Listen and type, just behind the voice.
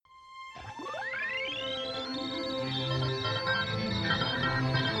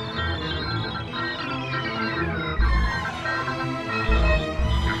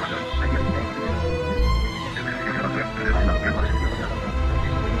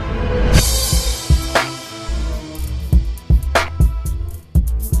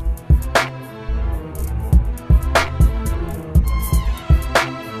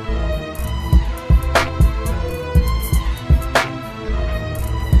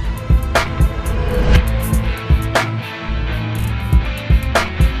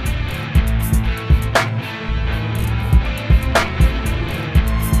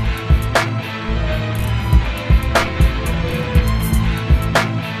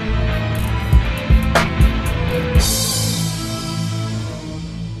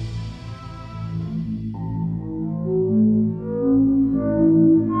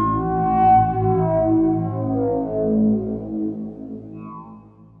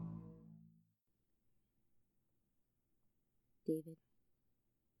David.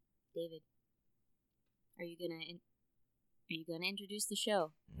 David, are you gonna introduce the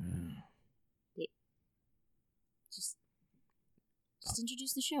show? Just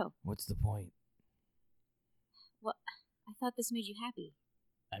introduce the show. What's the point? Well, I thought this made you happy.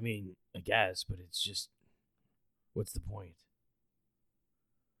 I mean, I guess, but it's just... What's the point?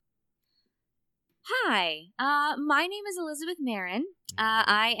 Hi, my name is Elizabeth Marin.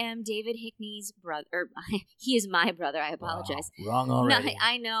 I am David Hickney's brother. He is my brother. I apologize. Wow, wrong already. No,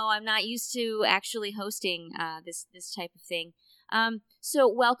 I know. I'm not used to actually hosting this type of thing. So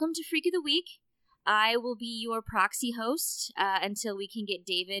welcome to Freak of the Week. I will be your proxy host until we can get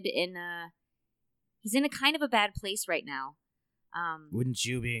David in. He's in a kind of a bad place right now. Wouldn't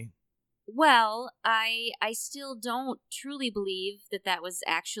you be? Well, I still don't truly believe that was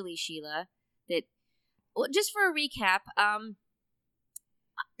actually Sheila. Well, just for a recap,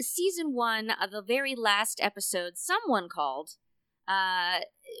 season 1, the very last episode, someone called,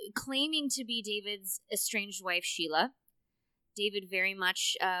 claiming to be David's estranged wife, Sheila. David very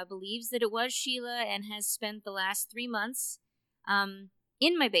much believes that it was Sheila and has spent the last 3 months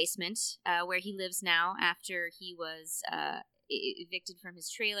in my basement, where he lives now after he was evicted from his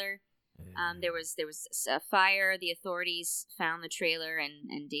trailer. There was a fire. The authorities found the trailer,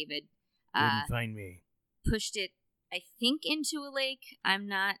 and David didn't find me. Pushed it, I think, into a lake. I'm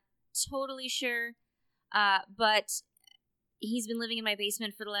not totally sure. But he's been living in my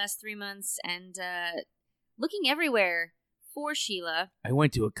basement for the last 3 months and looking everywhere for Sheila. I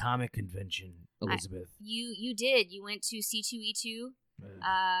went to a comic convention, Elizabeth. You did. You went to C2E2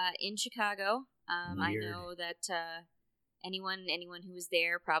 in Chicago. I know that anyone who was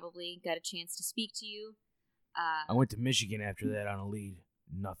there probably got a chance to speak to you. I went to Michigan after that on a lead.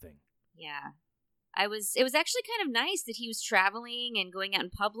 Nothing. Yeah. It was actually kind of nice that he was traveling and going out in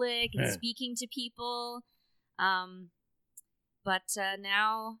public and speaking to people. But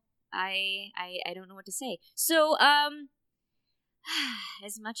now I don't know what to say. So,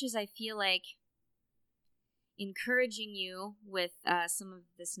 as much as I feel like encouraging you with some of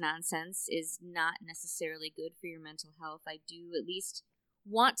this nonsense is not necessarily good for your mental health, I do at least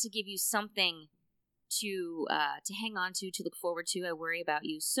want to give you something to hang on to look forward to. I worry about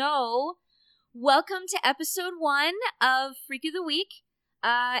you. So, welcome to episode 1 of Freak of the Week.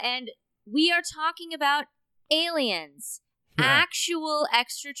 And we are talking about aliens. Actual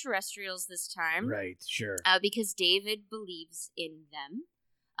extraterrestrials this time. Right, sure. Because David believes in them.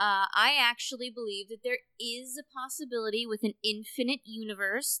 I actually believe that there is a possibility with an infinite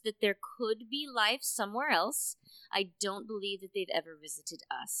universe that there could be life somewhere else. I don't believe that they've ever visited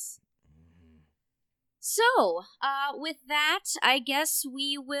us. So, with that, I guess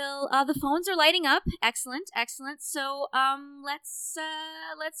we will. The phones are lighting up. Excellent. So, let's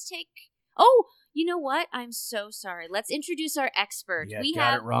take. Oh, you know what? I'm so sorry. Let's introduce our expert. Yeah,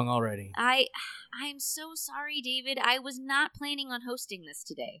 got it wrong already. I'm so sorry, David. I was not planning on hosting this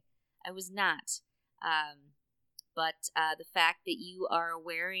today. I was not. But the fact that you are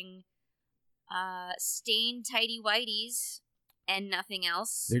wearing stained tighty whities and nothing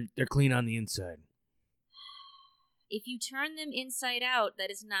else. They're clean on the inside. If you turn them inside out, that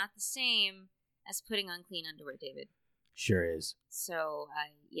is not the same as putting on clean underwear, David. Sure is. So,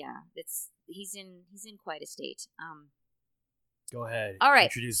 yeah, he's in quite a state. Go ahead. All right.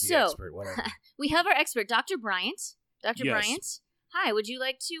 Introduce the expert. Whatever. We have our expert, Dr. Bryant. Dr. Yes. Bryant, hi. Would you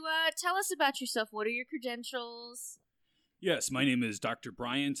like to tell us about yourself? What are your credentials? Yes, my name is Dr.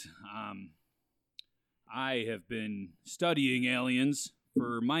 Bryant. I have been studying aliens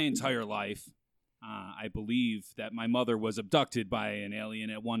for my entire life. I believe that my mother was abducted by an alien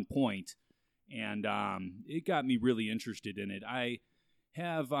at one point, and it got me really interested in it. I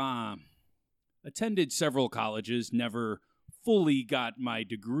have attended several colleges, never fully got my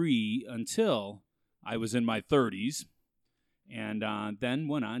degree until I was in my 30s, and then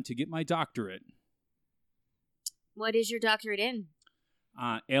went on to get my doctorate. What is your doctorate in?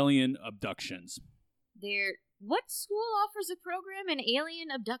 Alien abductions. What school offers a program in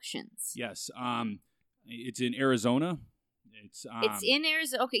alien abductions? Yes, it's in Arizona. It's in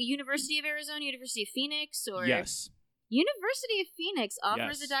Arizona. Okay, University of Arizona, University of Phoenix, or yes, University of Phoenix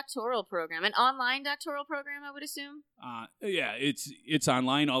offers a doctoral program, an online doctoral program, I would assume. Yeah, it's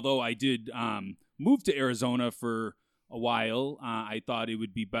online. Although I did move to Arizona for a while, I thought it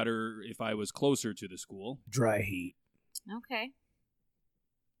would be better if I was closer to the school. Dry heat. Okay.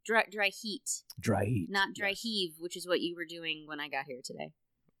 Dry heat. Dry heat. Not dry heave, which is what you were doing when I got here today.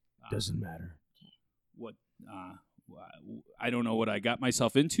 Doesn't matter. Okay. What? I don't know what I got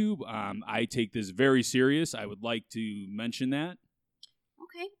myself into. I take this very serious. I would like to mention that.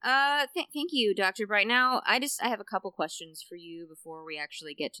 Okay. Thank you, Dr. Bright. Now, I have a couple questions for you before we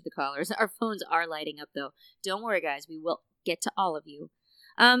actually get to the callers. Our phones are lighting up, though. Don't worry, guys. We will get to all of you.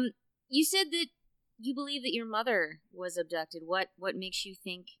 You said that you believe that your mother was abducted. What makes you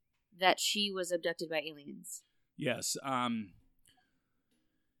think that she was abducted by aliens? Yes.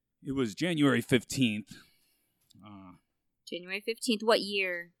 It was January 15th. January 15th. What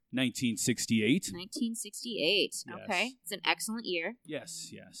year? 1968. 1968. Yes. Okay. It's an excellent year.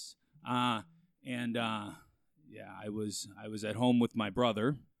 Yes. I was at home with my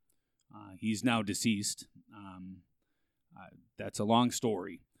brother. He's now deceased. That's a long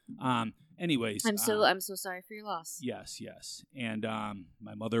story. Anyways, I'm so sorry for your loss. Yes. And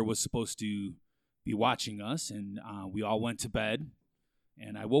my mother was supposed to be watching us, and we all went to bed.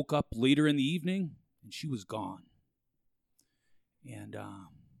 And I woke up later in the evening, and she was gone. And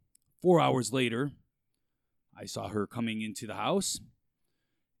 4 hours later, I saw her coming into the house,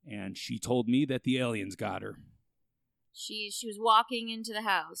 and she told me that the aliens got her. She was walking into the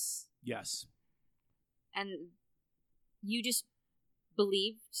house. Yes. And you just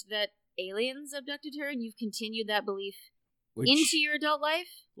believed that aliens abducted her, and you've continued that belief into your adult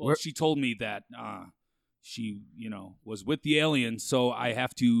life? Well, she told me that she, was with the aliens, so I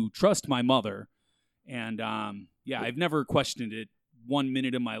have to trust my mother. And, I've never questioned it 1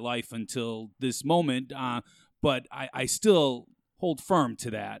 minute of my life until this moment, but I still hold firm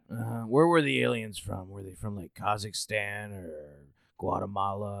to that. Where were the aliens from? Were they from, like, Kazakhstan or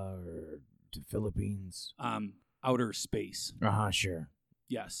Guatemala or the Philippines? Outer space. Sure.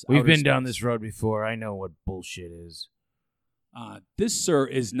 Yes. We've been down this road before. I know what bullshit is. This, sir,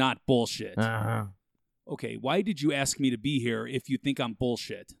 is not bullshit. Uh-huh. Okay, why did you ask me to be here if you think I'm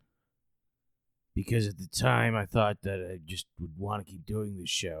bullshit? Because at the time, I thought that I just would want to keep doing this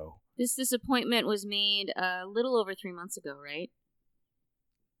show. This appointment was made a little over 3 months ago, right?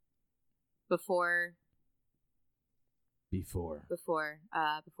 Before Sheila. Before,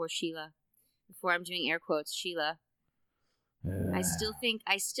 I'm doing air quotes, Sheila. I still think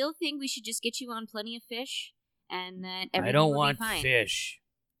we should just get you on Plenty of Fish, and that everything I don't will want be fine. fish.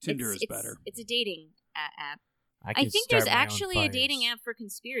 Tinder is better. It's a dating app. I think there's actually a dating app for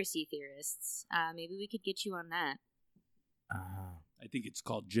conspiracy theorists. Maybe we could get you on that. I think it's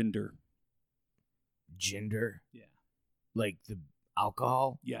called Ginder. Ginder? Yeah. Like the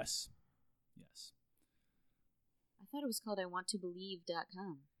alcohol? Yes. I thought it was called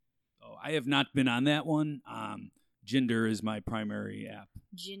IWantToBelieve.com. Oh, I have not been on that one. Ginder is my primary app.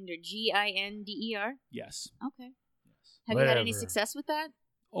 Ginder, Ginder? Yes. Okay. Yes. Have you had any success with that?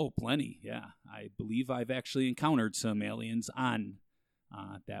 Oh, plenty, yeah. I believe I've actually encountered some aliens on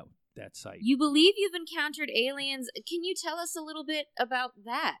that site. You believe you've encountered aliens? Can you tell us a little bit about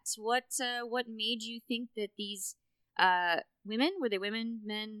that? What made you think that these women, were they women,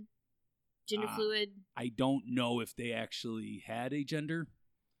 men, gender fluid? I don't know if they actually had a gender.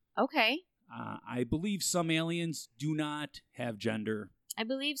 Okay. I believe some aliens do not have gender. I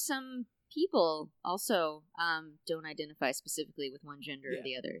believe some people also don't identify specifically with one gender or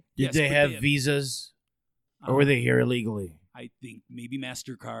the other. Did they have visas? Or were they here illegally? I think maybe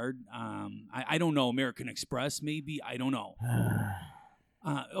MasterCard. I don't know. American Express, maybe. I don't know.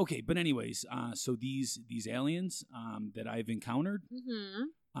 Okay, but anyways, so these aliens that I've encountered,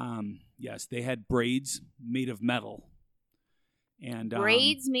 yes, they had braids made of metal. And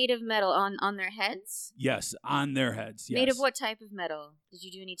braids made of metal on their heads? Yes, on their heads. Yes. Made of what type of metal? Did you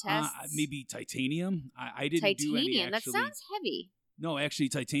do any tests? Maybe titanium. I didn't titanium. do any. Titanium. That sounds heavy. No, actually,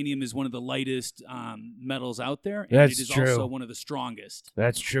 titanium is one of the lightest metals out there. And That's it is true. also one of the strongest.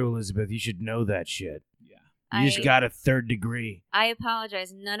 That's true, Elizabeth. You should know that shit. Yeah. You just got a 3rd degree. I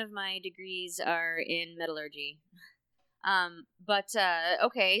apologize. None of my degrees are in metallurgy.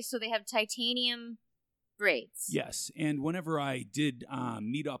 Okay, so they have titanium braids. Yes, and whenever I did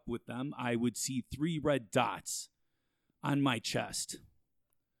meet up with them, I would see 3 red dots on my chest.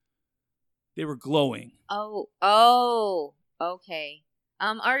 They were glowing. Oh, okay.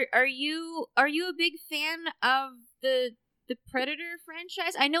 Are you a big fan of the Predator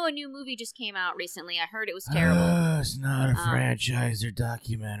franchise? I know a new movie just came out recently. I heard it was terrible. It's not a franchise. They're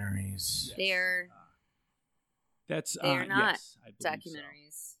documentaries. Yes. They're not yes, I believe documentaries.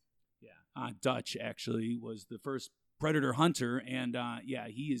 So. Yeah, Dutch actually was the first predator hunter, and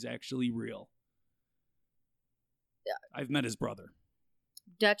he is actually real. I've met his brother.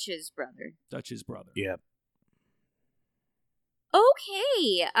 Dutch's brother. Yep.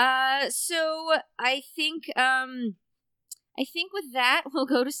 Okay. So I think with that we'll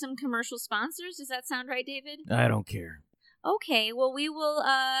go to some commercial sponsors. Does that sound right, David? I don't care. Okay. Well, we will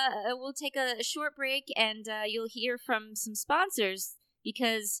we'll take a short break, and you'll hear from some sponsors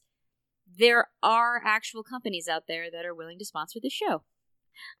because there are actual companies out there that are willing to sponsor the show.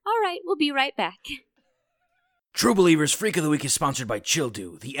 All right, we'll be right back. True Believers Freak of the Week is sponsored by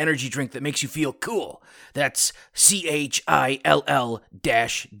Childu, the energy drink that makes you feel cool. That's CHILL-DO.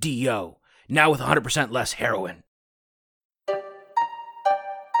 Now with 100% less heroin.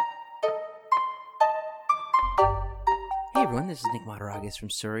 Hey everyone, this is Nick Mataragas from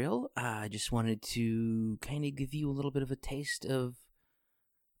Surreal. I just wanted to kind of give you a little bit of a taste of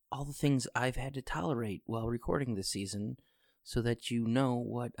all the things I've had to tolerate while recording this season, so that you know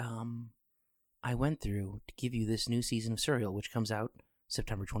what I went through to give you this new season of Surreal, which comes out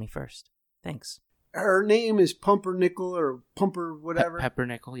September 21st. Thanks. Her name is Pumpernickel or Pumper whatever.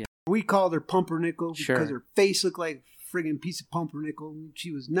 Peppernickel, yeah. We called her Pumpernickel Sure. because her face looked like a friggin' piece of pumpernickel.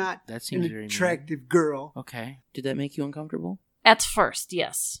 She was not That seems an very attractive girl. Okay. Did that make you uncomfortable? At first,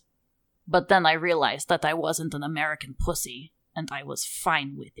 yes. But then I realized that I wasn't an American pussy, and I was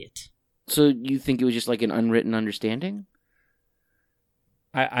fine with it. So you think it was just like an unwritten understanding?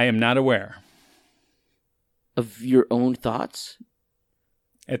 I am not aware. Of your own thoughts?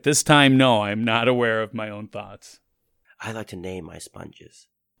 At this time, no, I'm not aware of my own thoughts. I like to name my sponges.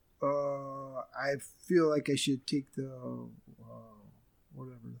 I feel like I should take the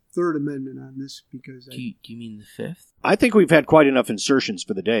Third Amendment on this because Do you mean the Fifth? I think we've had quite enough insertions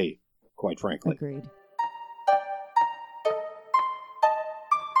for the day, quite frankly. Agreed.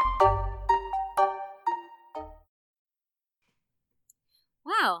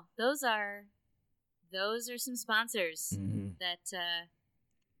 Wow, those are some sponsors that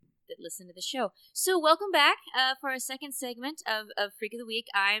listen to the show. So welcome back for our second segment of Freak of the Week.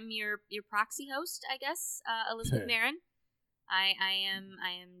 I'm your proxy host, I guess, Elizabeth Marin. I am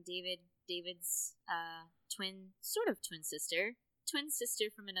David's twin sister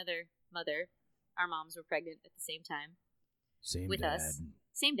from another mother. Our moms were pregnant at the same time. Same with dad. us.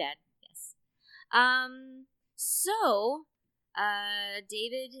 Same dad, yes. So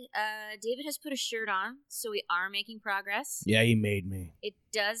David has put a shirt on, so we are making progress. Yeah, he made me. It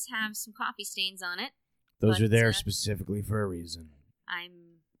does have some coffee stains on it. Those but, are there specifically for a reason. I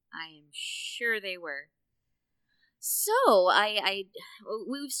am sure they were. So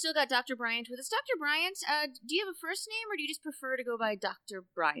we've still got Dr. Bryant with us. Dr. Bryant, do you have a first name, or do you just prefer to go by Dr.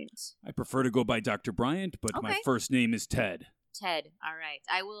 Bryant? I prefer to go by Dr. Bryant, but my first name is Ted. Ted. All right.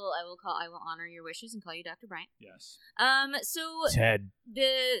 I will honor your wishes and call you Dr. Bryant. Yes. So Ted.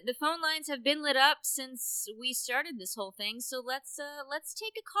 The phone lines have been lit up since we started this whole thing. So let's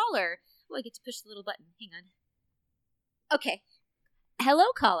take a caller. Oh, I get to push the little button. Hang on. Okay.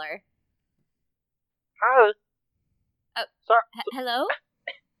 Hello, caller. Hi. Sorry. Hello?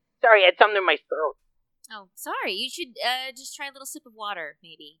 Sorry, I had something in my throat. Oh, sorry. You should just try a little sip of water,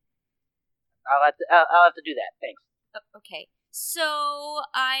 maybe. I'll have to do that. Thanks. Okay. So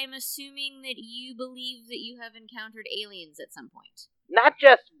I'm assuming that you believe that you have encountered aliens at some point. Not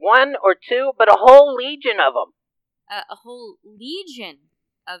just one or two, but a whole legion of them. A whole legion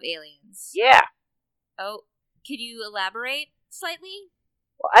of aliens? Yeah. Oh, could you elaborate slightly?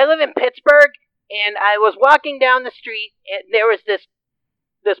 Well, I live in Pittsburgh, and I was walking down the street, and there was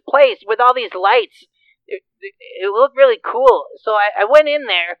this place with all these lights. It looked really cool. So I went in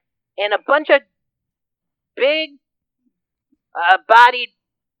there, and a bunch of big bodied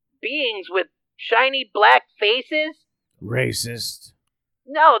beings with shiny black faces. Racist.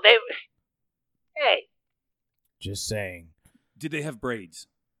 No, hey. Just saying. Did they have braids?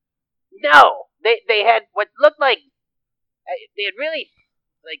 No, they had what looked like, they had really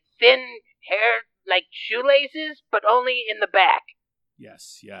like thin hair, like shoelaces, but only in the back.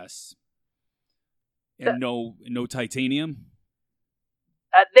 Yes. And no titanium?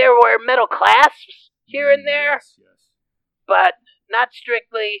 There were metal clasps here and there. Yes. But not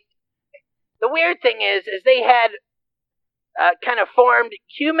strictly. The weird thing is they had kind of formed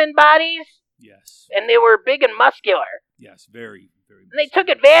human bodies. Yes. And they were big and muscular. Yes, very, very. And they took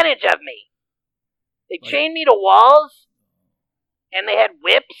advantage of me. They chained me to walls, and they had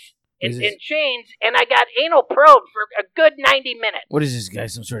whips and chains, and I got anal probed for a good 90 minutes. What is this guy,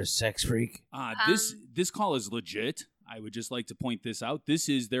 some sort of sex freak? This call is legit. I would just like to point this out. This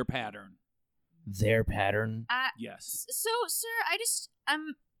is their pattern. Their pattern? Yes. So, sir,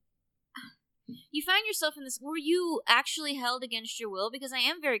 you find yourself in this. Were you actually held against your will? Because I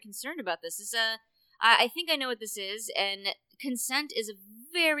am very concerned about this. I think I know what this is, and consent is a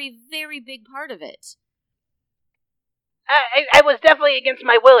very, very big part of it. I was definitely against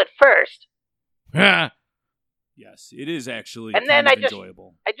my will at first. Yes, it is actually and then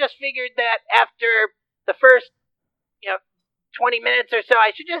enjoyable. I just figured that after the first, 20 minutes or so,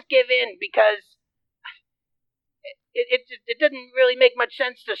 I should just give in because it didn't really make much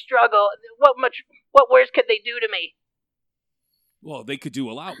sense to struggle. What worse could they do to me? Well, they could do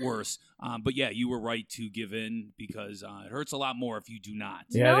a lot worse. But yeah, you were right to give in because it hurts a lot more if you do not.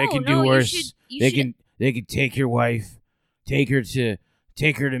 Yeah, they can do no, worse. you should. They can take your wife, take her to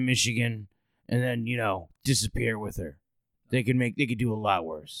Michigan, and then disappear with her. They could do a lot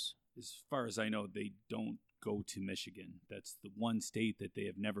worse. As far as I know, they don't go to Michigan. That's the one state that they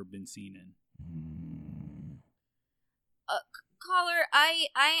have never been seen in. Caller, I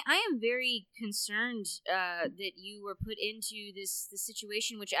am very concerned that you were put into this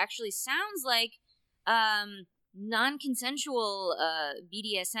situation, which actually sounds like non-consensual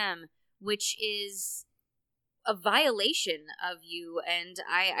BDSM, which is a violation of you, and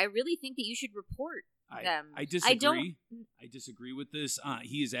I really think that you should report them. I disagree. I disagree with this.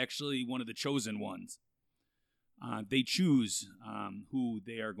 He is actually one of the chosen ones. They choose who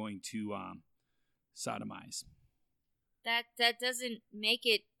they are going to sodomize. That doesn't make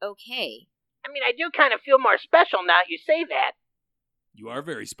it okay. I mean, I do kind of feel more special now you say that. You are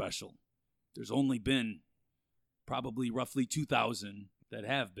very special. There's only been probably roughly 2,000 that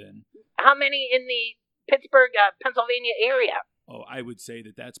have been. How many in the Pittsburgh, Pennsylvania area? Oh, I would say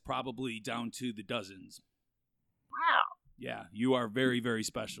that that's probably down to the dozens. Wow. Yeah, you are very, very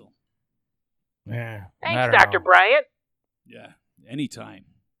special. Yeah. Thanks, Dr. Bryant. Yeah, anytime.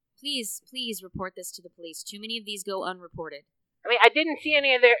 Please report this to the police. Too many of these go unreported. I mean, I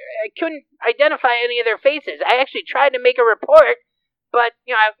couldn't identify any of their faces. I actually tried to make a report, but,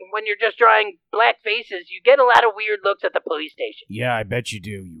 when you're just drawing black faces, you get a lot of weird looks at the police station. Yeah, I bet you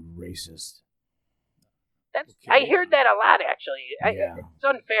do, you racist. I heard that a lot, actually. Yeah. It's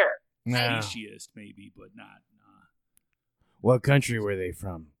unfair. Nah. Speciesist, maybe, but not. What country were they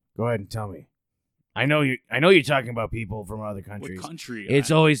from? Go ahead and tell me. I know you're talking about people from other countries. What country?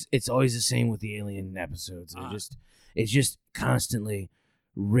 It's always the same with the alien episodes. It's just constantly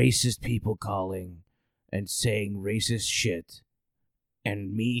racist people calling and saying racist shit,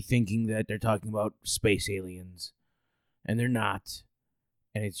 and me thinking that they're talking about space aliens, and they're not,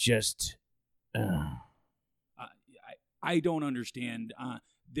 and it's just. I don't understand.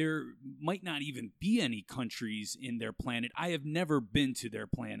 There might not even be any countries in their planet. I have never been to their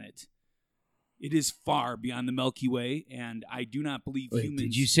planet. It is far beyond the Milky Way, and I do not believe humans...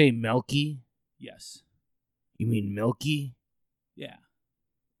 Did you say Milky? Yes. You mean Milky? Yeah.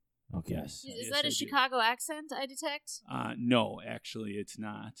 Okay. Yes. Is that a Chicago accent I detect? No, actually, it's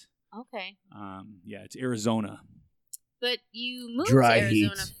not. Okay. Yeah, it's Arizona. But you moved Dry to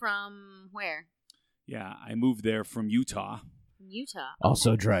Arizona heat. From where? Yeah, I moved there from Utah. Utah.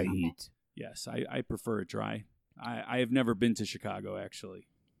 Also Okay. dry Okay. heat. Yes, I prefer it dry. I have never been to Chicago, actually.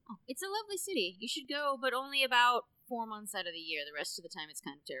 Oh, it's a lovely city. You should go, but only about 4 months out of the year. The rest of the time, it's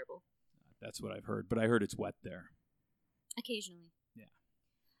kind of terrible. That's what I've heard, but I heard it's wet there. Occasionally. Yeah.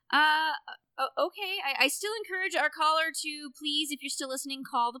 Okay. I still encourage our caller to please, if you're still listening,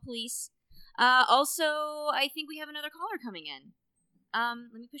 call the police. Also, I think we have another caller coming in.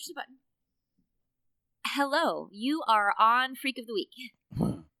 Let me push the button. Hello, you are on Freak of the Week.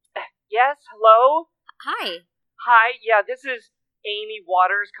 Yes, hello? Hi. Hi, yeah, this is Amy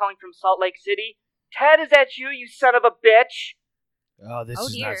Waters calling from Salt Lake City. Ted, is that you, you son of a bitch? Oh, this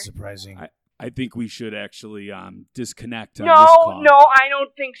is dear. not surprising. I think we should actually disconnect on No, this call. no, I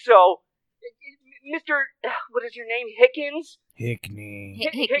don't think so. Mr. What is your name? Hickens? Hickney.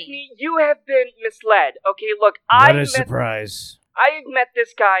 Hickney. You have been misled. Okay, look, What a surprise. I met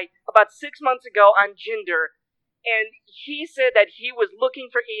this guy about 6 months ago on Ginder, and he said that he was looking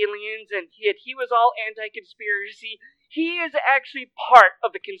for aliens, and he was all anti-conspiracy. He is actually part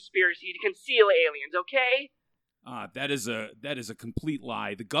of the conspiracy to conceal aliens, okay? That is a complete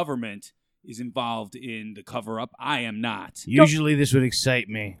lie. The government is involved in the cover-up. I am not. Usually this would excite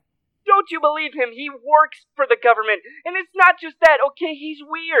me. Don't you believe him? He works for the government. And it's not just that, okay? He's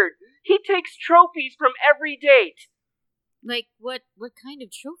weird. He takes trophies from every date. Like, what kind of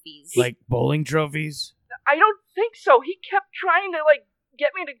trophies? Like bowling trophies? I don't think so. He kept trying to,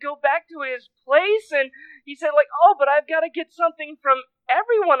 get me to go back to his place, and he said, oh, but I've got to get something from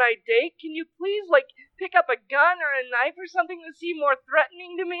everyone I date. Can you please, pick up a gun or a knife or something to seem more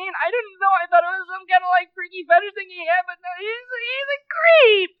threatening to me? And I didn't know. I thought it was some kind of, freaky fetish thing he had, but no, he's a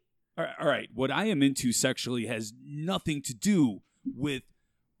creep. All right. What I am into sexually has nothing to do with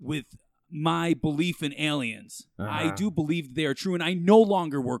my belief in aliens. I do believe they are true, and I no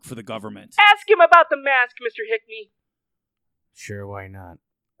longer work for the government. Ask him about the mask, Mr. Hickney. Sure, why not?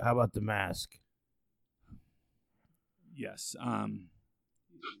 How about the mask? Yes.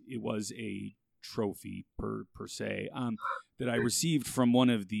 It was a trophy per se that I received from one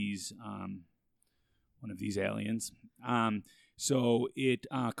of these aliens, So it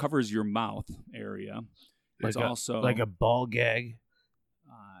covers your mouth area. It's also like a ball gag.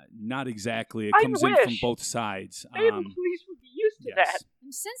 Not exactly. It I comes in from wish. both sides. Maybe the police would be used to that.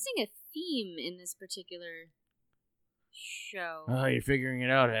 I'm sensing a theme in this particular show. Oh, you're figuring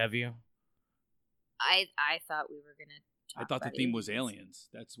it out, have you? I thought we were gonna. I thought the about theme was aliens.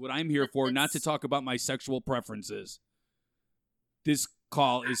 That's what I'm here for, not to talk about my sexual preferences. This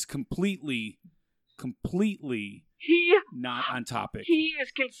call is completely not on topic. He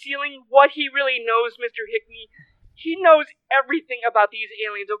is concealing what he really knows, Mr. Hickney. He knows everything about these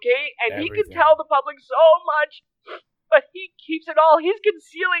aliens, okay? And he can tell the public so much, but he keeps it all. He's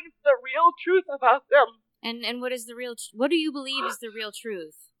concealing the real truth about them. And what is the real? What do you believe is the real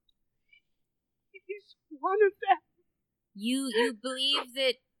truth? He's one of them. You believe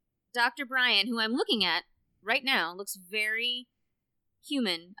that Dr. Brian, who I'm looking at right now, looks very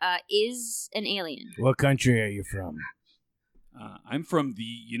human, is an alien. What country are you from? I'm from the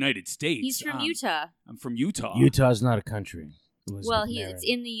United States. He's from Utah. I'm from Utah. Utah's not a country. Well, it's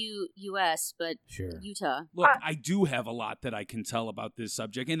in the U.S., but sure. Utah. Look, I do have a lot that I can tell about this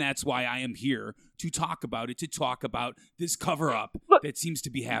subject, and that's why I am here to talk about it, to talk about this cover-up that seems to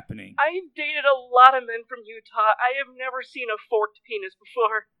be happening. I've dated a lot of men from Utah. I have never seen a forked penis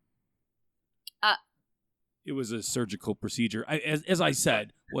before. It was a surgical procedure. As I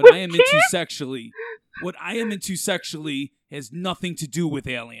said, what I am into sexually has nothing to do with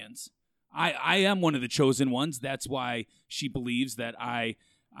aliens. I am one of the chosen ones. That's why she believes that I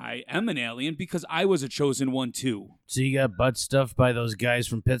am an alien, because I was a chosen one too. So you got butt stuffed by those guys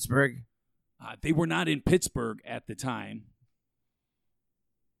from Pittsburgh? They were not in Pittsburgh at the time.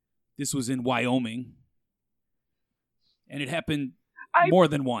 This was in Wyoming. And it happened more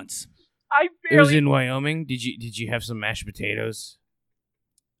than once. It was in Wyoming? Did you have some mashed potatoes?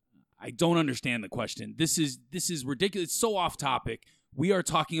 I don't understand the question. This is ridiculous. It's so off topic. We are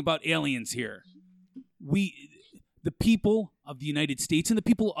talking about aliens here. The people of the United States and the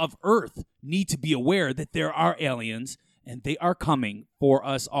people of Earth need to be aware that there are aliens and they are coming for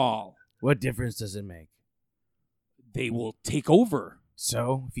us all. What difference does it make? They will take over.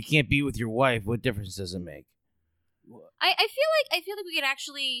 So, if you can't be with your wife, what difference does it make? I feel like we could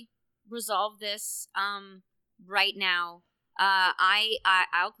actually resolve this right now.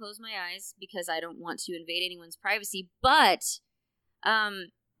 I'll close my eyes because I don't want to invade anyone's privacy, but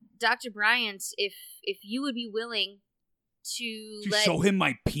Dr. Bryant, if you would be willing to show him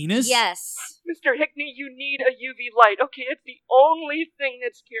my penis? Yes. Mr. Hickney, you need a UV light. Okay, it's the only thing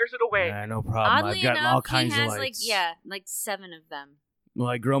that scares it away. No problem. Oddly I've got enough, all kinds he has of lights. like 7 of them. Well,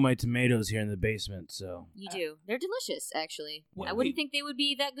 I grow my tomatoes here in the basement, so... You do. They're delicious, actually. Well, I wouldn't think they would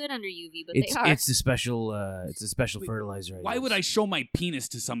be that good under UV, but they are. It's a special fertilizer. Why would I show my penis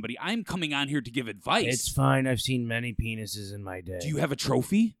to somebody? I'm coming on here to give advice. It's fine. I've seen many penises in my day. Do you have a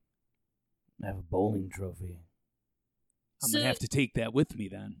trophy? I have a bowling trophy. I'm going to have to take that with me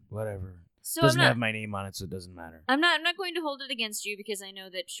then. Whatever. So doesn't have my name on it, so it doesn't matter. I'm not going to hold it against you because I know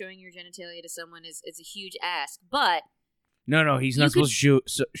that showing your genitalia to someone is a huge ask, but... No, he's not supposed to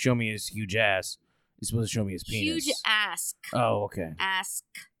show me his huge ass. He's supposed to show me his penis. Huge ask. Oh, okay. Ask.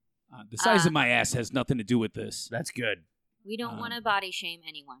 The size of my ass has nothing to do with this. That's good. We don't want to body shame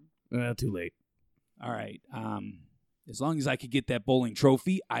anyone. Too late. All right. As long as I could get that bowling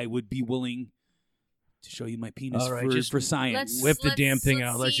trophy, I would be willing to show you my penis for science. Whip the damn thing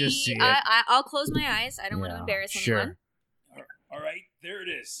out. Let's just see it. I'll close my eyes. I don't want to embarrass anyone. All right. There it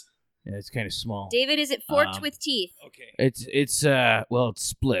is. Yeah, it's kind of small. David, is it forked with teeth? Okay. It's split. It is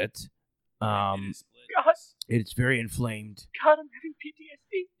split. God. It's very inflamed. God, I'm having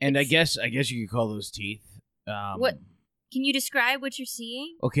PTSD. And I guess you could call those teeth. What? Can you describe what you're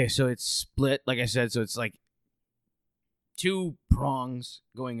seeing? Okay, so it's split, like I said, so it's like 2 prongs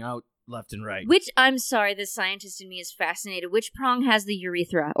going out left and right. Which, I'm sorry, the scientist in me is fascinated. Which prong has the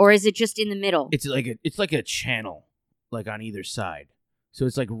urethra? Or is it just in the middle? It's like a channel, like on either side. So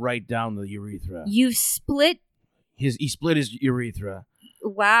it's like right down the urethra. You've split? He split his urethra.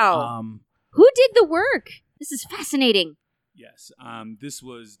 Wow. Who did the work? This is fascinating. Yes. This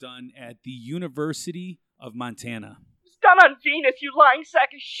was done at the University of Montana. It's done on Venus, you lying sack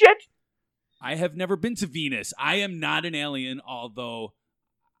of shit! I have never been to Venus. I am not an alien, although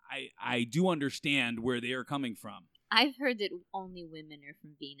I do understand where they are coming from. I've heard that only women are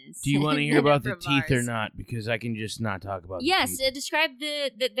from Venus. Do you want to hear about the teeth Mars. or not? Because I can just not talk about yes, the teeth. describe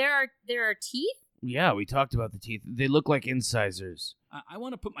that there are teeth? Yeah, we talked about the teeth. They look like incisors. I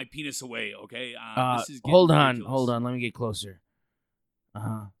want to put my penis away, okay? This is hold ridiculous. on. Let me get closer.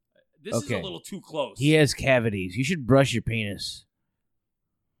 This is a little too close. He has cavities. You should brush your penis.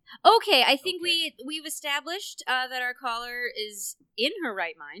 Okay, I think Okay. we've established that our caller is in her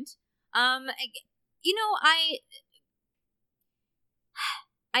right mind. You know, I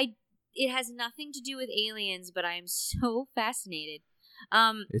it has nothing to do with aliens, but I am so fascinated.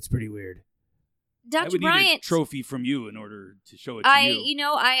 It's pretty weird. I Dr. would need a Bryant, trophy from you in order to show it to you.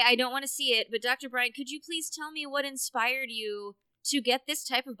 I don't want to see it, but Dr. Bryant, could you please tell me what inspired you to get this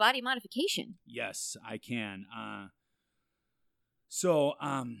type of body modification? Yes, I can. I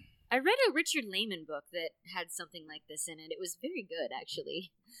read a Richard Lehman book that had something like this in it. It was very good,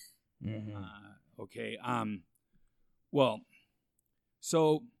 actually. Okay. Well,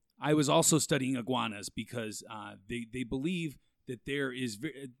 so I was also studying iguanas because they believe that there is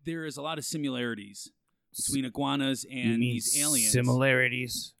a lot of similarities between iguanas and these aliens.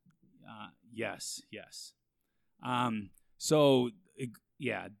 Similarities. Yes. So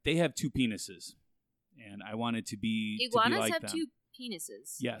they have 2 penises, and I wanted to be Iguanas like have them. 2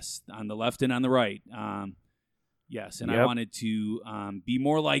 penises. Yes, on the left and on the right. Yes, and I wanted to be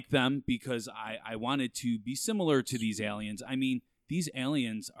more like them because I wanted to be similar to these aliens. I mean, these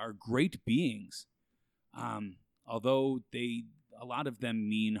aliens are great beings, although a lot of them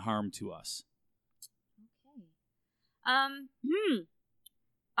mean harm to us. Okay.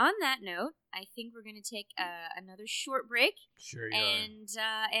 On that note, I think we're going to take another short break. Sure you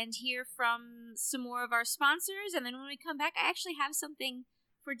and hear from some more of our sponsors. And then when we come back, I actually have something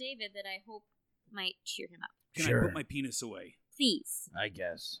for David that I hope might cheer him up. Can I put my penis away? Please. I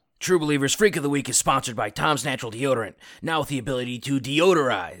guess. True Believers Freak of the Week is sponsored by Tom's Natural Deodorant, now with the ability to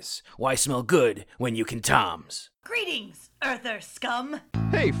deodorize. Why smell good when you can Tom's? Greetings, Earther scum.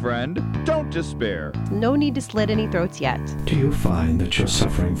 Hey, friend, don't despair. No need to slit any throats yet. Do you find that you're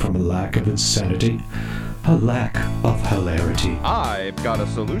suffering from a lack of insanity? A lack of hilarity? I've got a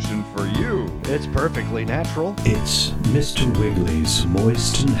solution for you. It's perfectly natural. It's Mr. Wiggly's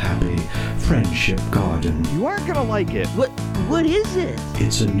Moist and Happy Friendship Garden. You aren't gonna like it. What is it?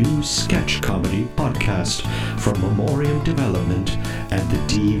 It's a new sketch comedy podcast from Memoriam Development and the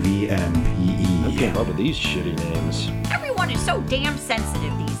DVMPE. I can't up with these shitty names. Everyone is so damn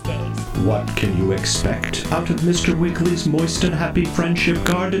sensitive these days. What can you expect out of Mr. Wiggly's Moist and Happy Friendship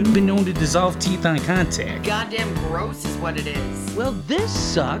Garden? Been known to dissolve teeth on contact. Goddamn gross is what it is. Well, this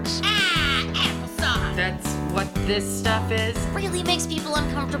sucks. Applesauce. That's what this stuff is. Really makes people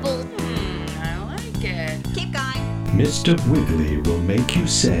uncomfortable. I like it. Keep going. Mr. Wiggly will make you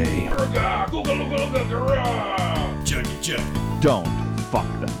say, Don't fuck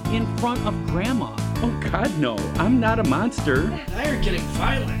them. In front of Grandma. Oh, God, no. I'm not a monster. Now you're getting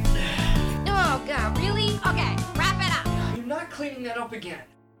violent. Oh, God, really? Okay, wrap it up. You're not cleaning that up again.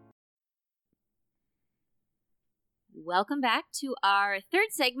 Welcome back to our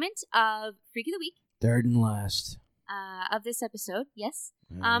third segment of Freak of the Week. Third and last. Of this episode, yes.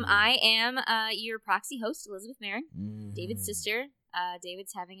 I am your proxy host, Elizabeth Marin, David's sister.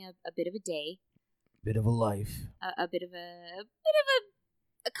 David's having a bit of a day. Bit of a life. A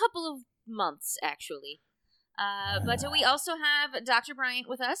couple of months, actually. But we also have Dr. Bryant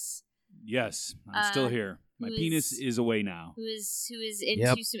with us. Yes, I'm still here. My penis is away now. Who is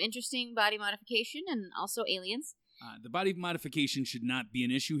into some interesting body modification and also aliens. The body modification should not be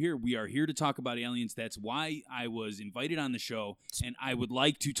an issue here. We are here to talk about aliens. That's why I was invited on the show, and I would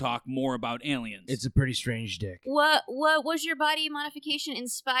like to talk more about aliens. It's a pretty strange dick. What was your body modification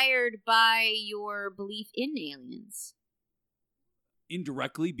inspired by your belief in aliens?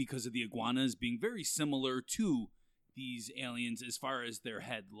 Indirectly, because of the iguanas being very similar to these aliens as far as their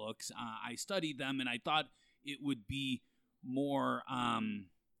head looks. I studied them, and I thought it would be more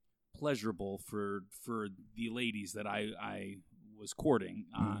pleasurable for the ladies that I was courting.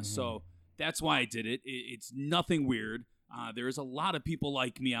 So that's why I did it. It's nothing weird. There is a lot of people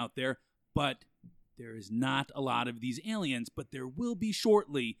like me out there, but there is not a lot of these aliens, but there will be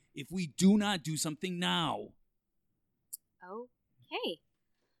shortly if we do not do something now. Okay.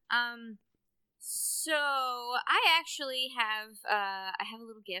 So I actually have I have a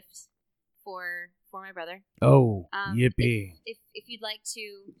little gift for my brother. Oh, yippee! If you'd like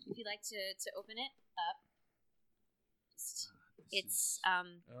to open it up, okay.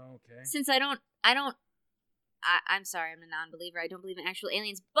 Since I'm sorry, I'm a non-believer. I don't believe in actual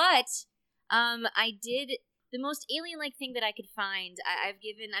aliens, but I did the most alien-like thing that I could find. I've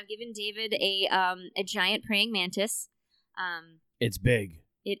given David a giant praying mantis. It's big.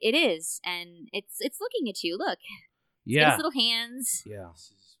 It is, and it's looking at you. Look. Yeah. Its little hands. Yeah.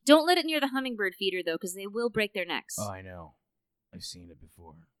 Don't let it near the hummingbird feeder, though, because they will break their necks. Oh, I know. I've seen it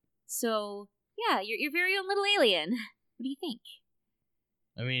before. So, yeah, your very own little alien. What do you think?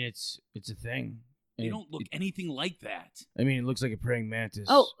 I mean, it's a thing. They don't look anything like that. I mean, it looks like a praying mantis.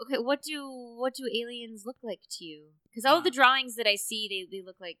 Oh, okay. What do aliens look like to you? Because all the drawings that I see, they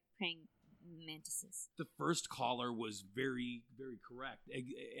look like praying mantises. The first caller was very, very correct,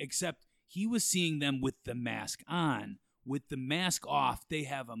 except he was seeing them with the mask on. With the mask off, they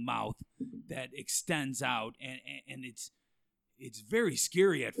have a mouth that extends out, and it's very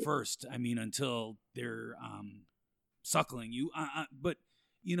scary at first. I mean, until they're suckling you. But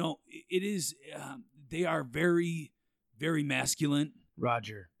you know, it is. They are very, very masculine.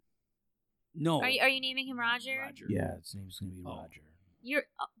 Roger. No. Are you naming him Roger? Roger. Yeah, his name's gonna be Roger.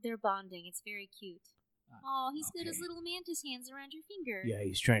 They're bonding. It's very cute. He's got his little mantis hands around your finger. Yeah,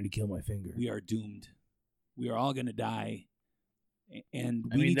 he's trying to kill my finger. We are doomed. We are all gonna die, and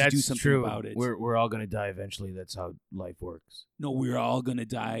we I mean, need that's to do something true. about it. We're all gonna die eventually. That's how life works. No, we're all gonna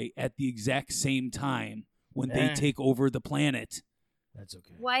die at the exact same time when they take over the planet. That's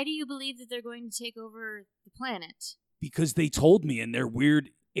okay. Why do you believe that they're going to take over the planet? Because they told me in their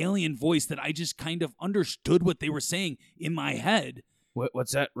weird alien voice that I just kind of understood what they were saying in my head.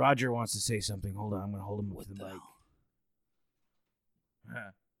 What's that? Roger wants to say something. Hold on, I'm gonna hold him with the mic.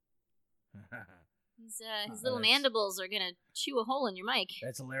 His little mandibles are gonna chew a hole in your mic.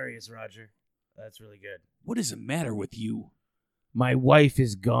 That's hilarious, Roger. That's really good. What is the matter with you? My wife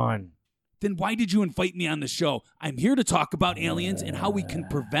is gone. Then why did you invite me on the show? I'm here to talk about aliens and how we can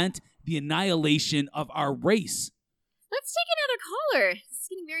prevent the annihilation of our race. Let's take another caller. This is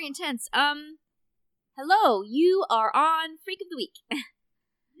getting very intense. Hello, you are on Freak of the Week.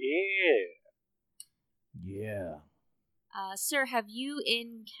 Yeah. Sir, have you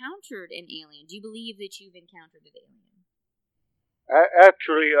encountered an alien? Do you believe that you've encountered an alien?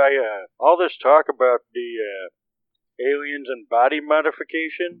 Actually, all this talk about the aliens and body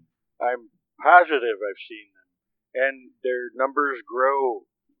modification, I'm positive I've seen them, and their numbers grow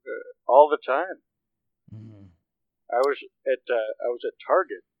all the time. Mm-hmm. I was at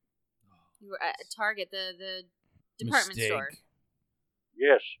Target. You were at Target, the department store.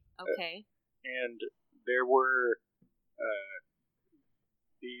 Yes. Okay. And there were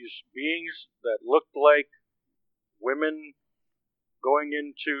these beings that looked like women going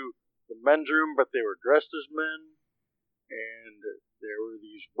into the men's room, but they were dressed as men. And there were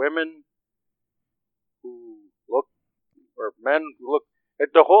these women who looked, or men looked.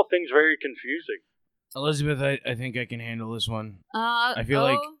 The whole thing's very confusing. Elizabeth, I think I can handle this one. I feel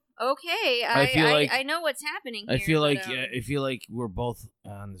like. Okay, I know what's happening here. I feel like we're both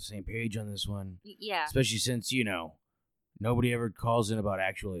on the same page on this one. Yeah. Especially since, nobody ever calls in about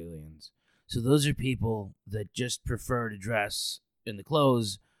actual aliens. So those are people that just prefer to dress in the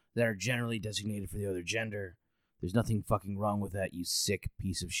clothes that are generally designated for the other gender. There's nothing fucking wrong with that, you sick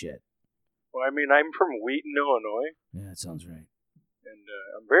piece of shit. Well, I mean, I'm from Wheaton, Illinois. Yeah, that sounds right. And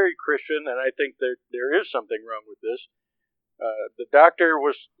I'm very Christian, and I think that there is something wrong with this. The doctor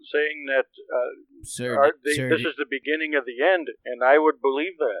was saying that this is the beginning of the end, and I would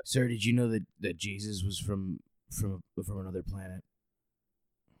believe that. Sir, did you know that Jesus was from another planet?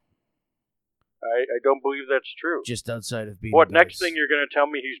 I don't believe that's true. Just outside of being. What, next thing you're going to tell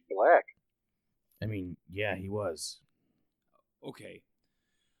me he's black? I mean, yeah, he was. Okay.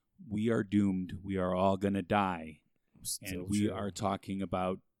 We are doomed. We are all going to die. And we are talking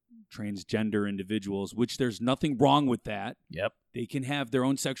about transgender individuals, which there's nothing wrong with that. Yep. They can have their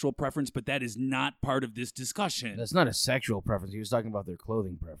own sexual preference, but that is not part of this discussion. That's not a sexual preference. He was talking about their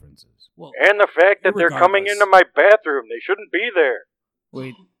clothing preferences. Well, and the fact that they're coming into my bathroom. They shouldn't be there.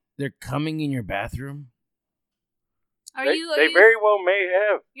 Wait, they're coming in your bathroom? They very well may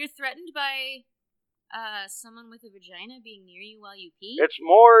have. You're threatened by someone with a vagina being near you while you pee? It's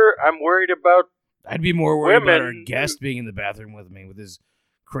more, I'm worried about I'd be more worried women. about our guest being in the bathroom with me with his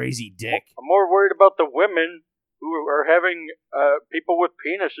crazy dick. I'm more worried about the women who are having people with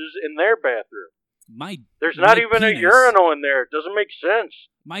penises in their bathroom. There's not even a urinal in there. It doesn't make sense.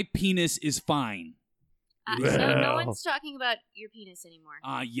 My penis is fine. So no one's talking about your penis anymore.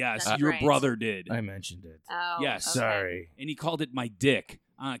 Yes, That's your right. brother did. I mentioned it. Oh, yes. okay. Sorry. And he called it my dick.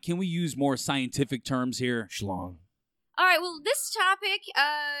 Can we use more scientific terms here? Schlong. All right, well, this topic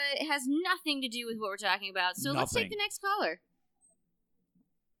has nothing to do with what we're talking about, so let's take the next caller.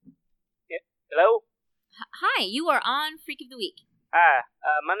 Hello? Hi, you are on Freak of the Week. Hi,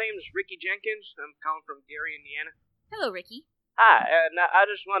 my name's Ricky Jenkins. I'm calling from Gary, Indiana. Hello, Ricky. Hi, I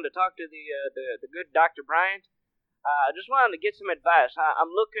just wanted to talk to the good Dr. Bryant. I just wanted to get some advice.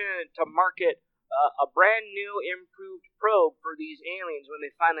 I'm looking to market a brand new improved probe for these aliens when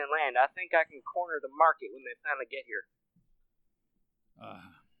they finally land. I think I can corner the market when they finally get here.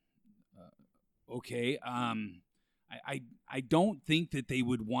 Okay. I don't think that they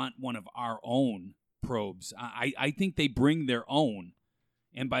would want one of our own. probes. I think they bring their own.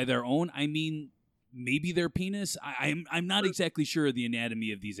 And by their own, I mean maybe their penis. I'm not exactly sure of the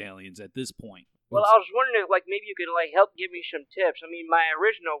anatomy of these aliens at this point. Well, I was wondering if, maybe you could, help give me some tips. I mean, my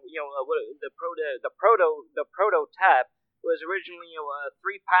original, the prototype was originally,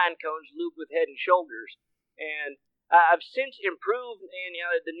 3 pine cones lubed with head and shoulders. And I've since improved, and,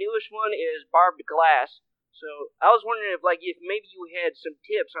 the newest one is barbed glass. So I was wondering if maybe you had some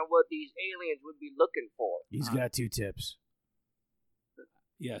tips on what these aliens would be looking for. He's got 2 tips.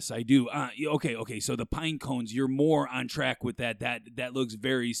 Yes, I do. Okay. So the pine cones, you're more on track with that. That looks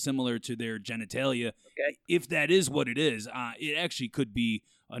very similar to their genitalia. Okay. If that is what it is, it actually could be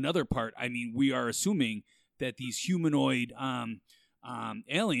another part. I mean, we are assuming that these humanoid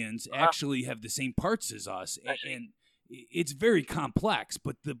aliens actually have the same parts as us, and it's very complex.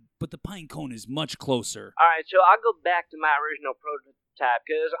 But the pine cone is much closer. All right, so I'll go back to my original prototype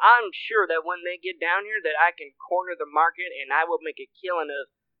because I'm sure that when they get down here, that I can corner the market and I will make a killing of.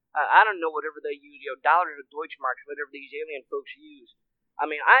 I don't know whatever they use, dollars or Deutschmarks, whatever these alien folks use. I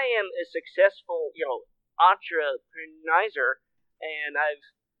mean, I am a successful, entrepreneur, and I've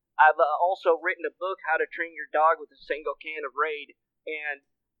also written a book, How to Train Your Dog with a Single Can of Raid, and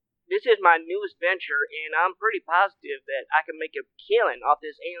this is my newest venture, and I'm pretty positive that I can make a killing off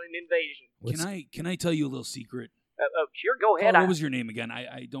this alien invasion. Can I tell you a little secret? Sure, go ahead. What was your name again?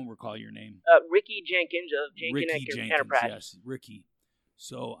 I don't recall your name. Ricky Jenkins of Jenkins Enterprise. Yes, Ricky.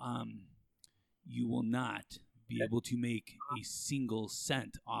 So, you will not be able to make a single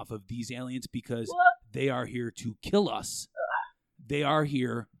cent off of these aliens because they are here to kill us. They are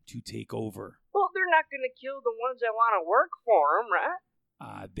here to take over. Well, they're not going to kill the ones that want to work for them, right?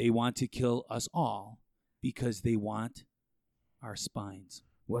 They want to kill us all because they want our spines.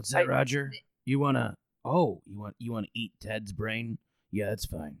 What's that, Roger? You wanna eat Ted's brain? Yeah, that's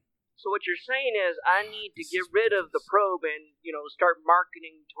fine. So what you're saying is I need to get rid of the probe and, start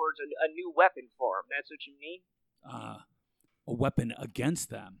marketing towards a new weapon for them. That's what you mean? A weapon against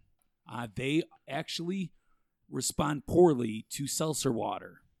them. They actually respond poorly to seltzer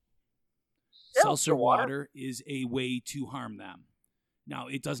water. Seltzer water is a way to harm them. Now,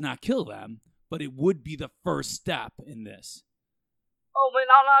 it does not kill them, but it would be the first step in this. Oh, man,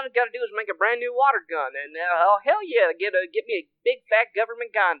 all I got to do is make a brand new water gun, and hell yeah, get me a big, fat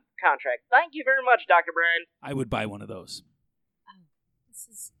government gun contract. Thank you very much, Dr. Brian. I would buy one of those. Oh, this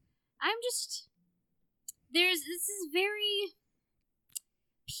is very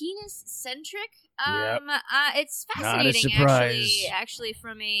penis-centric. Yep. It's fascinating, actually,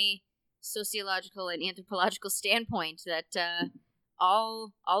 from a sociological and anthropological standpoint, that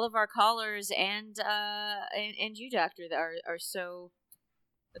all of our callers and you, Doctor, are so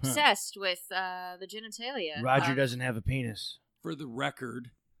obsessed with the genitalia. Roger doesn't have a penis. For the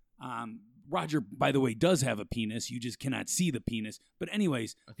record, Roger, by the way, does have a penis. You just cannot see the penis. But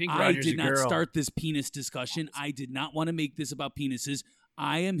anyways, I did not start this penis discussion. I did not want to make this about penises.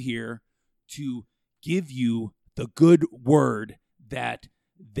 I am here to give you the good word that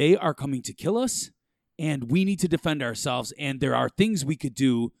they are coming to kill us, and we need to defend ourselves, and there are things we could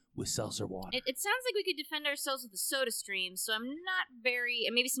do with seltzer water. It sounds like we could defend ourselves with a soda stream, so I'm not very,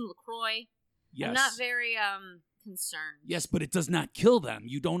 and maybe some LaCroix. Yes. I'm not very concerned. Yes, but it does not kill them.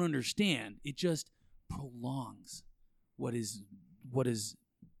 You don't understand. It just prolongs what is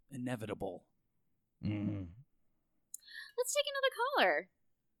inevitable. Mm. Let's take another caller.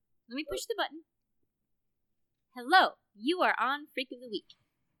 Let me push the button. Hello, you are on Freak of the Week.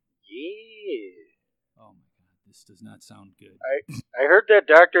 Yeah. Oh my God, this does not sound good. I heard that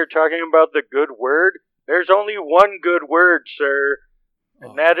doctor talking about the good word. There's only one good word, sir,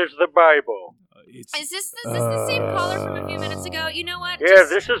 and that is the Bible. Is this the same caller from a few minutes ago? You know what? Yeah,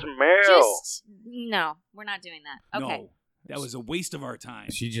 this is Mel. No, we're not doing that. Okay. No, that was a waste of our time.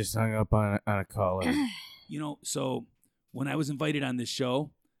 She just hung up on a caller. So when I was invited on this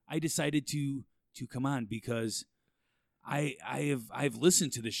show, I decided to come on because I've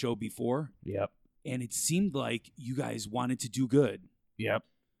listened to the show before. Yep. And it seemed like you guys wanted to do good. Yep.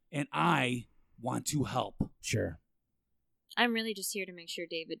 And I want to help. Sure. I'm really just here to make sure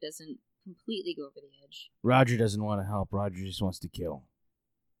David doesn't completely go over the edge. Roger doesn't want to help. Roger just wants to kill.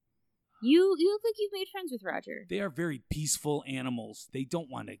 You look like you've made friends with Roger. They are very peaceful animals. They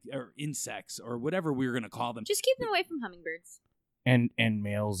don't want to, or insects, or whatever we're going to call them. Just keep them away from hummingbirds. And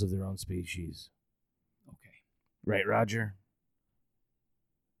males of their own species. Okay. Right, Roger?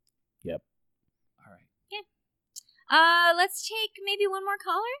 Yep. All right. Yeah. Let's take maybe one more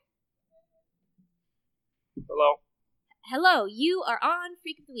caller. Hello. Hello, you are on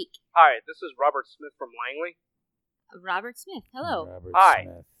Freak of the Week. Hi, this is Robert Smith from Langley. Robert Smith, hello. Robert Hi.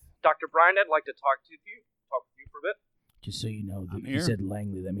 Smith. Dr. Bryant, I'd like to talk with you for a bit. Just so you know, I'm he here. said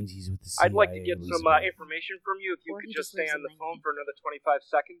Langley. That means he's with the CIA. I'd like to get some Elizabeth. information from you if you Or could he just just stay lives on in the phone Langley. for another 25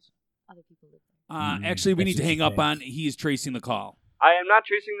 seconds. Other people live there. Actually, we That's need to what hang you up think. on. He is tracing the call. I am not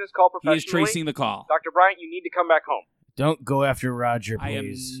tracing this call He professionally. is tracing the call. Dr. Bryant, you need to come back home. Don't go after Roger, I am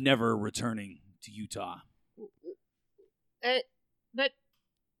please. never returning to Utah. But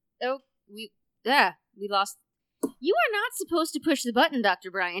we lost. You are not supposed to push the button, Dr.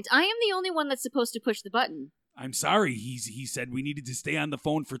 Bryant. I am the only one that's supposed to push the button. I'm sorry. He said we needed to stay on the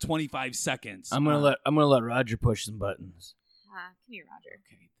phone for 25 seconds. I'm gonna let Roger push some buttons. Come here, Roger.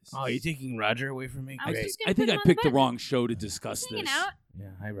 Okay. Oh, you're taking Roger away from me? I was Great. just gonna I think put I him on picked the button. wrong show to discuss Hanging this. out.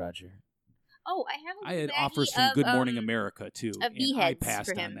 Yeah, hi Roger. Oh, I have a I had baggie offers from of, Good Morning America too, of and I V-heads passed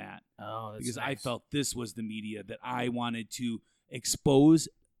for him. on that Oh, that's because I nice. felt this was the media that I wanted to expose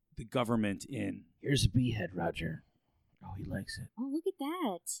the government in. Here's a B-head, Roger. Oh, he likes it. Oh, look at that.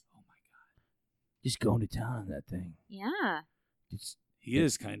 Oh my God, Just going to town on that thing. Yeah, he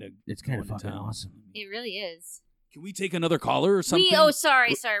is kind of. It's kind of going to fucking town. awesome. it really is. Can we take another caller or something?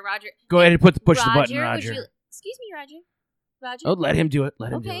 Sorry, Roger. Go ahead and push the button, Roger, Roger. would you, excuse me, Roger. Roger. Oh, let him do it.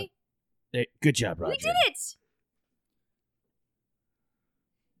 Let him do Okay. it. Hey, good job, Roger. We did it.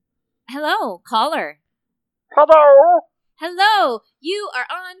 Hello, caller. Hello? Hello, you are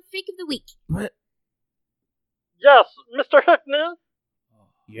on Freak of the Week. What? Yes, Mr. Hickney?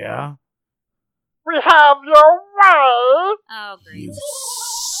 Yeah? We have your way! Oh, great. You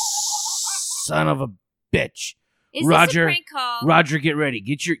son of a bitch. Is Roger, this a prank call? Roger, get ready.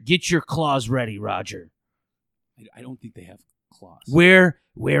 Get your claws ready, Roger. I don't think they have claws. Where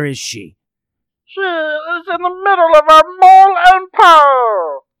is she? She is in the middle of our mole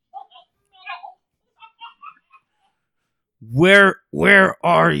empire! Where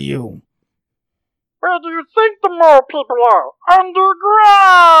are you? Where do you think the mole people are?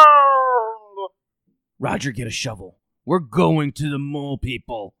 Underground! Roger, get a shovel. We're going to the mole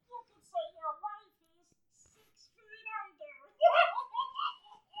people.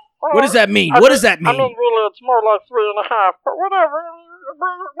 What does that mean? What does that mean? I mean, really, it's more like 3.5, but whatever.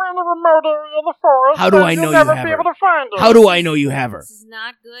 We're in a remote area of the forest. How do I and know you'll you never have be her? able to find her. How do I know you have her? This is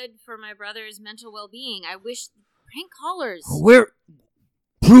not good for my brother's mental well-being. I wish prank callers. Where?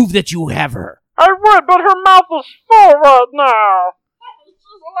 Prove that you have her. I would, but her mouth is full right now. She's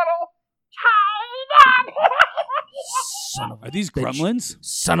a little tied up. Son of a Are these bitch. gremlins?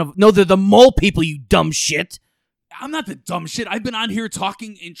 Son of... No, they're the mole people, you dumb shit. I'm not the dumb shit. I've been on here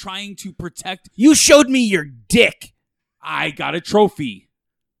talking and trying to protect. You showed me your dick. I got a trophy.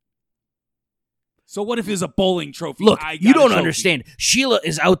 So what if it's a bowling trophy? Look, I got you a don't trophy. understand. Sheila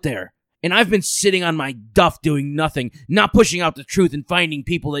is out there, and I've been sitting on my duff doing nothing, not pushing out the truth and finding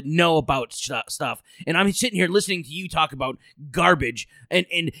people that know about stuff. And I'm sitting here listening to you talk about garbage and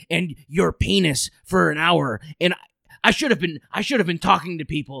your penis for an hour. And I should have been talking to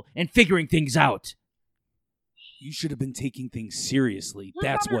people and figuring things out. You should have been taking things seriously.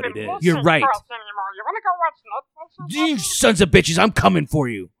 That's what it is. You're right. You want to go watch Netflix? You sons of bitches, I'm coming for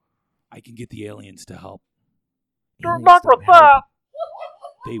you. I can get the aliens to help. Good Aliens luck don't with help. that.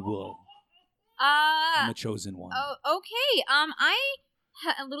 They will. I'm a chosen one. Oh, okay.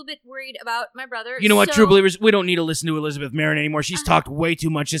 A little bit worried about my brother. You know what, so- true believers? We don't need to listen to Elizabeth Marin anymore. She's talked way too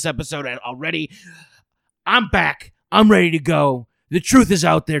much this episode already. I'm back. I'm ready to go. The truth is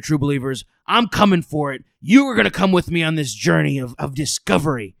out there, true believers. I'm coming for it. You are going to come with me on this journey of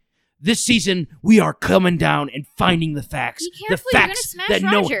discovery. This season, we are coming down and finding the facts. Be careful, the you're gonna facts smash that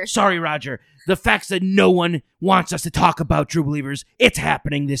Roger. Sorry, Roger. The facts that no one wants us to talk about, true believers. It's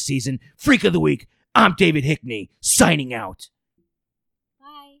happening this season. Freak of the Week. I'm David Hickney, signing out.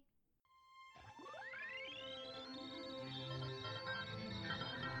 Bye.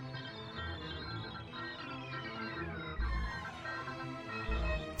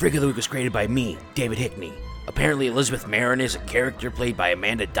 Freak of the Week was created by me, David Hickney. Apparently Elizabeth Marin is a character played by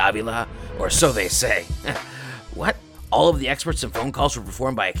Amanda Davila, or so they say. What? All of the experts and phone calls were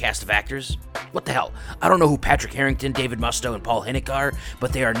performed by a cast of actors? What the hell? I don't know who Patrick Harrington, David Musto, and Paul Hinnick are,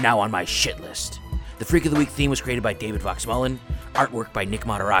 but they are now on my shit list. The Freak of the Week theme was created by David Voxmullen, artwork by Nick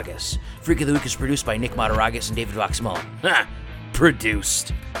Mataragas. Freak of the Week is produced by Nick Mataragas and David Voxmullen. Ha!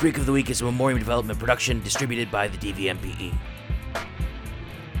 Produced. Freak of the Week is a Memoriam Development production distributed by the DVMPE.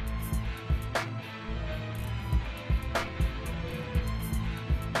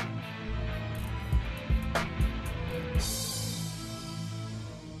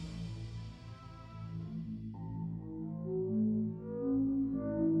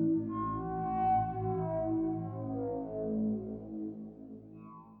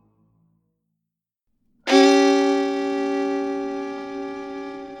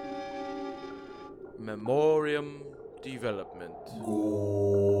 Memoriam Development.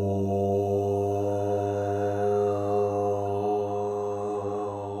 Go.